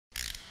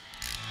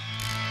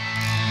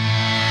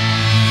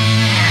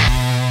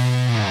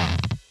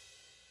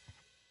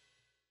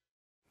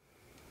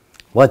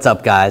What's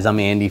up guys, I'm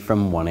Andy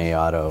from 1A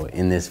Auto.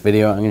 In this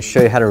video, I'm going to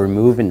show you how to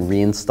remove and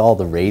reinstall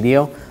the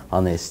radio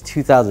on this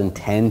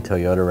 2010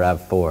 Toyota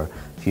RAV4.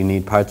 If you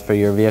need parts for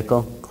your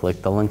vehicle,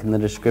 click the link in the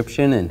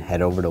description and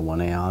head over to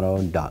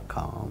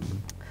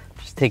 1aauto.com.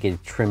 Just take a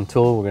trim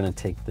tool. We're going to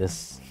take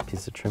this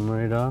piece of trim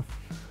right off.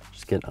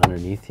 Just get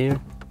underneath here,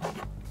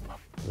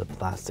 the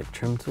plastic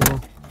trim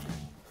tool.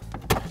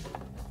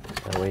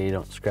 That way you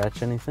don't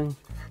scratch anything.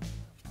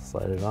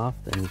 Slide it off,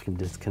 then you can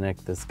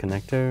disconnect this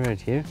connector right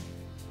here.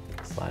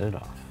 Slide it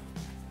off.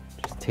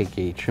 Just take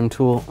a trim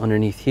tool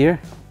underneath here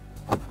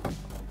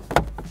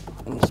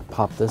and just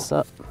pop this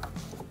up.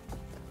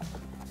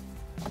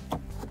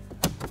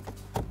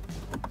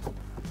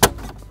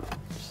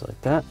 Just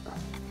like that.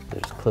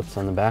 There's clips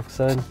on the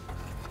backside.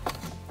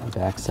 The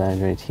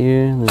backside right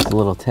here, there's a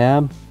little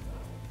tab.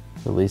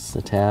 Release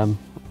the tab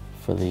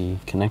for the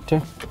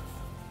connector.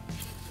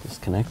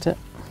 Disconnect it.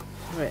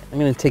 All right, I'm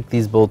going to take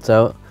these bolts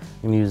out.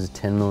 I'm going to use a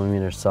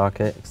 10mm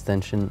socket,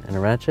 extension, and a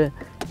ratchet.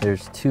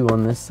 There's two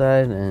on this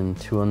side and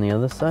two on the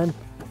other side.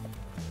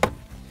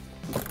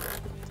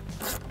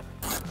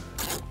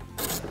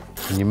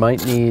 And you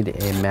might need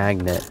a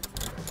magnet.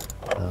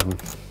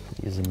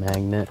 Use a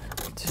magnet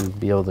to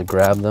be able to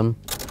grab them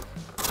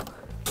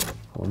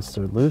once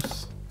they're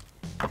loose.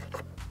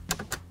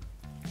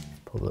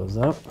 Pull those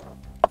out.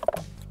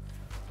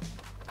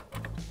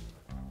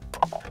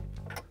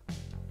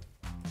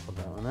 Pull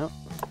that one out.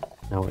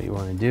 Now what you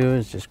want to do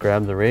is just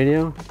grab the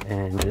radio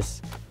and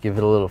just give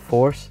it a little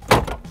force.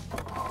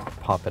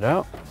 Pop it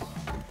out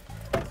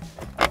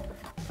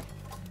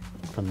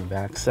from the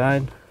back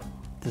side.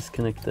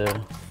 Disconnect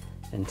the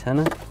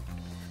antenna.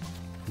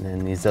 And then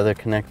these other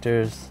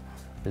connectors,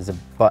 there's a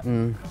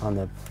button on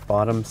the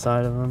bottom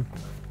side of them.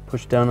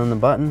 Push down on the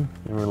button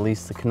and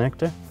release the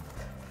connector.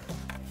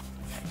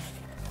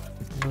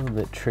 A little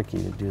bit tricky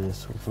to do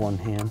this with one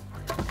hand.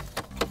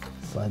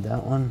 Slide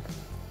that one,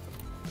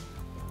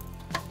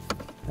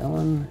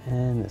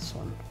 and this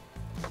one.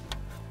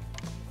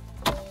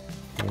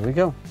 There we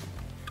go.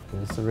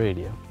 There's the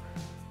radio.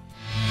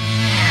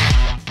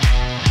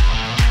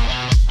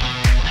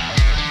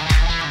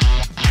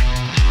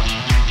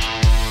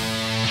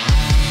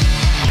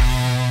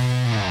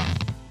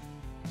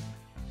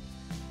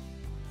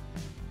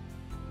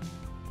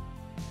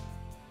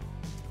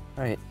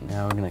 All right,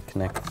 now we're going to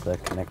connect the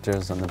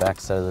connectors on the back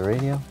side of the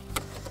radio.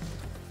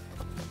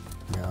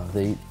 Now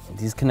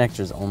these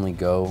connectors only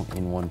go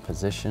in one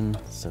position,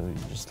 so you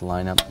just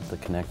line up the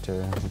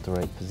connector with the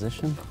right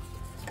position.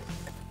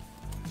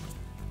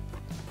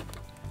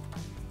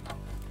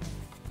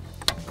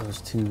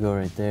 Those two go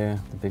right there,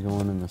 the bigger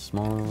one and the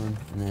smaller one,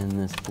 and then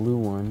this blue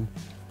one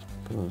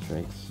goes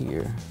right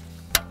here.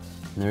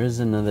 And there is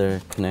another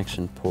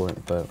connection port,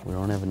 but we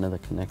don't have another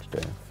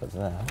connector for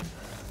that.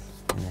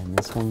 And then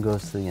this one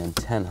goes to the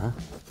antenna.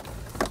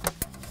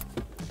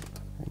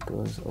 It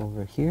goes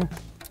over here.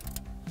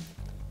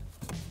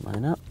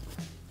 Line up.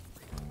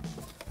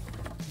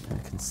 And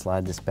I can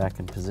slide this back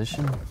in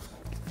position.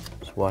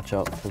 Just watch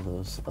out for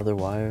those other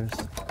wires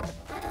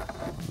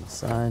on the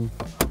side.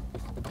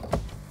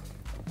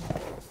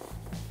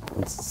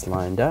 Once it's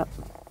lined up,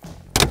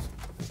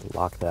 just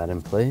lock that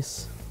in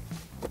place.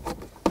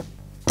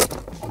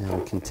 Now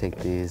we can take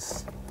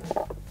these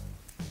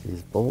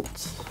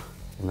bolts,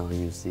 and I'll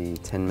use the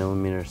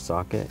 10mm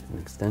socket and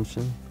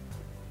extension.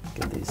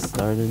 Get these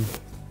started.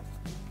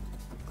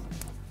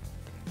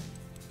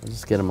 I'll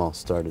just get them all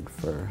started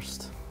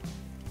first.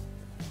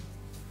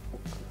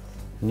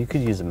 And you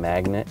could use a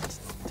magnet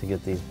to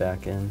get these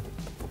back in,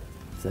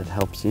 if that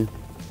helps you.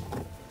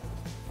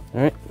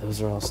 All right,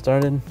 those are all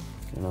started.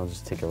 And I'll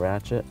just take a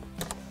ratchet.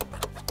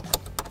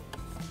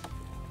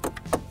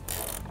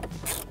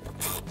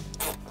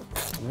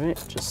 All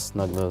right, just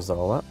snug those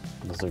all up.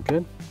 Those are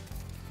good.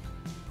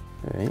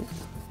 All right,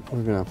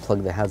 we're gonna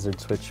plug the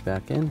hazard switch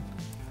back in,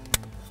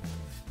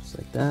 just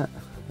like that.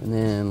 And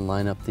then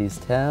line up these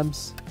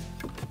tabs.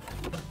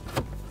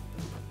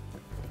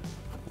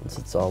 Once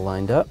it's all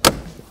lined up,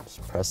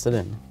 just press it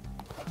in.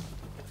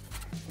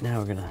 Now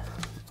we're gonna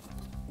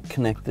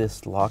connect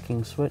this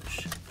locking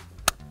switch.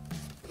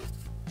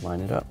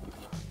 Line it up,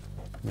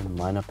 and then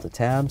line up the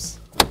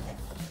tabs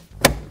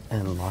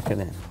and lock it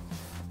in.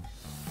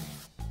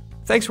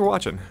 Thanks for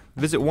watching.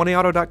 Visit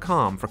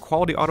 1aauto.com for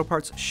quality auto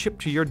parts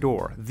shipped to your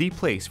door, the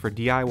place for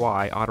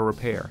DIY auto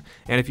repair.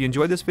 And if you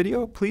enjoyed this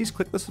video, please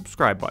click the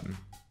subscribe button.